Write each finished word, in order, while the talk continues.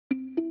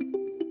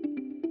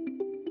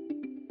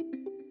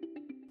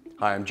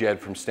Hi, I'm Jed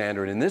from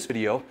Standard. In this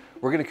video,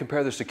 we're going to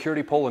compare the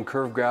security pole and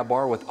curved grab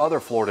bar with other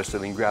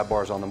floor-to-ceiling grab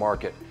bars on the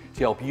market to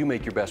help you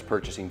make your best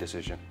purchasing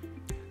decision.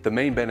 The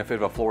main benefit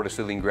of a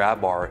floor-to-ceiling grab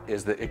bar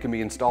is that it can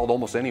be installed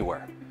almost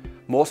anywhere.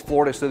 Most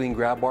floor-to-ceiling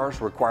grab bars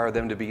require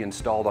them to be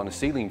installed on a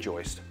ceiling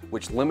joist,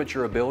 which limits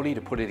your ability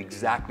to put it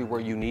exactly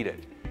where you need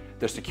it.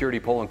 The security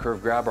pole and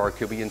curved grab bar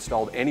could be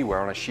installed anywhere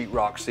on a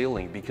sheetrock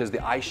ceiling because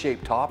the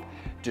I-shaped top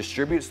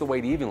distributes the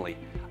weight evenly,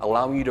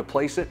 allowing you to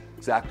place it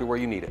exactly where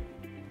you need it.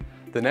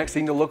 The next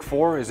thing to look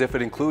for is if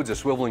it includes a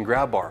swiveling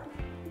grab bar.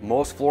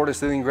 Most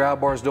floor-to-ceiling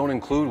grab bars don't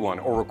include one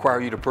or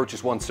require you to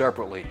purchase one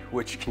separately,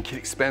 which can get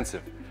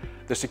expensive.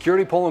 The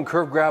security pole and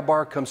curved grab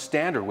bar comes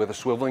standard with a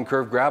swiveling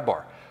curved grab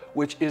bar,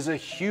 which is a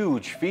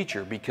huge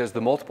feature because the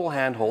multiple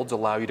handholds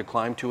allow you to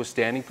climb to a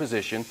standing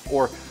position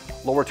or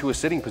lower to a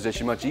sitting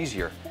position much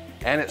easier.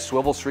 And it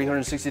swivels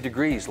 360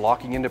 degrees,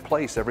 locking into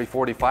place every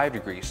 45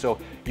 degrees, so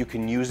you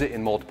can use it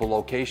in multiple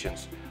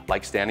locations,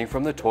 like standing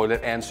from the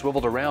toilet and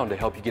swiveled around to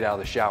help you get out of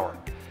the shower.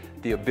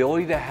 The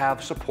ability to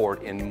have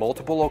support in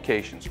multiple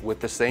locations with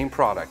the same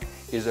product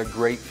is a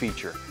great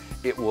feature.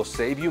 It will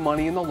save you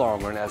money in the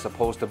long run as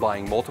opposed to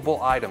buying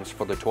multiple items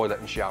for the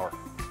toilet and shower.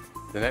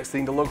 The next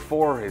thing to look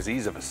for is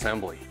ease of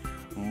assembly.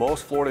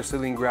 Most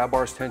floor-to-ceiling grab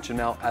bars tension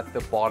out at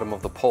the bottom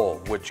of the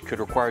pole, which could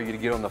require you to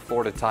get on the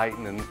floor to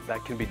tighten, and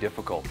that can be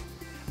difficult.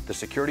 The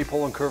security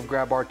pole and curved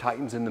grab bar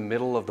tightens in the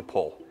middle of the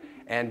pole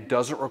and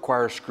doesn't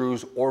require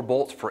screws or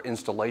bolts for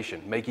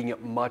installation, making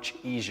it much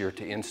easier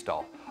to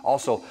install.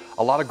 Also,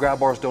 a lot of grab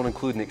bars don't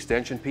include an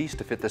extension piece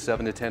to fit the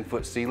 7 to 10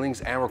 foot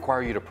ceilings and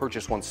require you to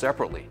purchase one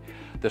separately.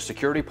 The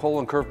security pole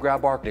and curved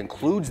grab bar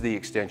includes the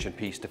extension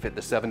piece to fit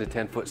the 7 to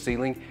 10 foot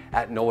ceiling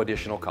at no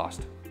additional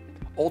cost.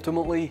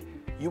 Ultimately,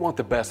 you want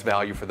the best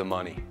value for the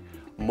money.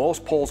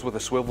 Most poles with a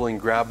swiveling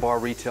grab bar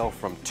retail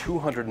from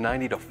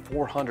 $290 to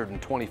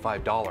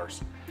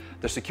 $425.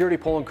 The security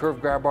pole and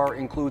curved grab bar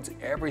includes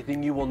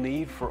everything you will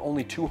need for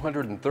only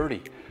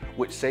 $230,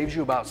 which saves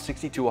you about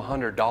 $60 to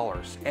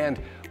 $100. And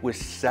with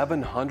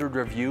 700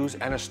 reviews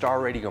and a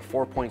star rating of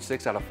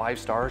 4.6 out of 5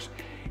 stars,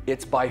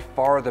 it's by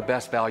far the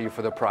best value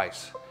for the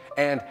price.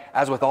 And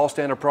as with all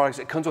Standard products,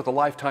 it comes with a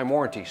lifetime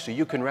warranty, so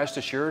you can rest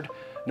assured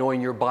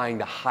knowing you're buying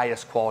the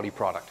highest quality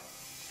product.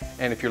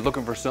 And if you're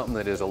looking for something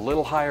that is a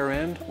little higher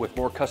end with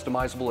more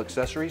customizable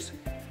accessories,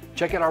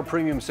 check out our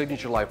premium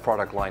Signature Life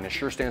product line, a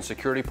SureStand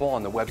security pole,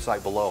 on the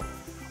website below.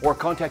 Or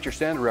contact your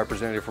Standard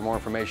representative for more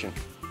information.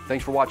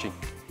 Thanks for watching.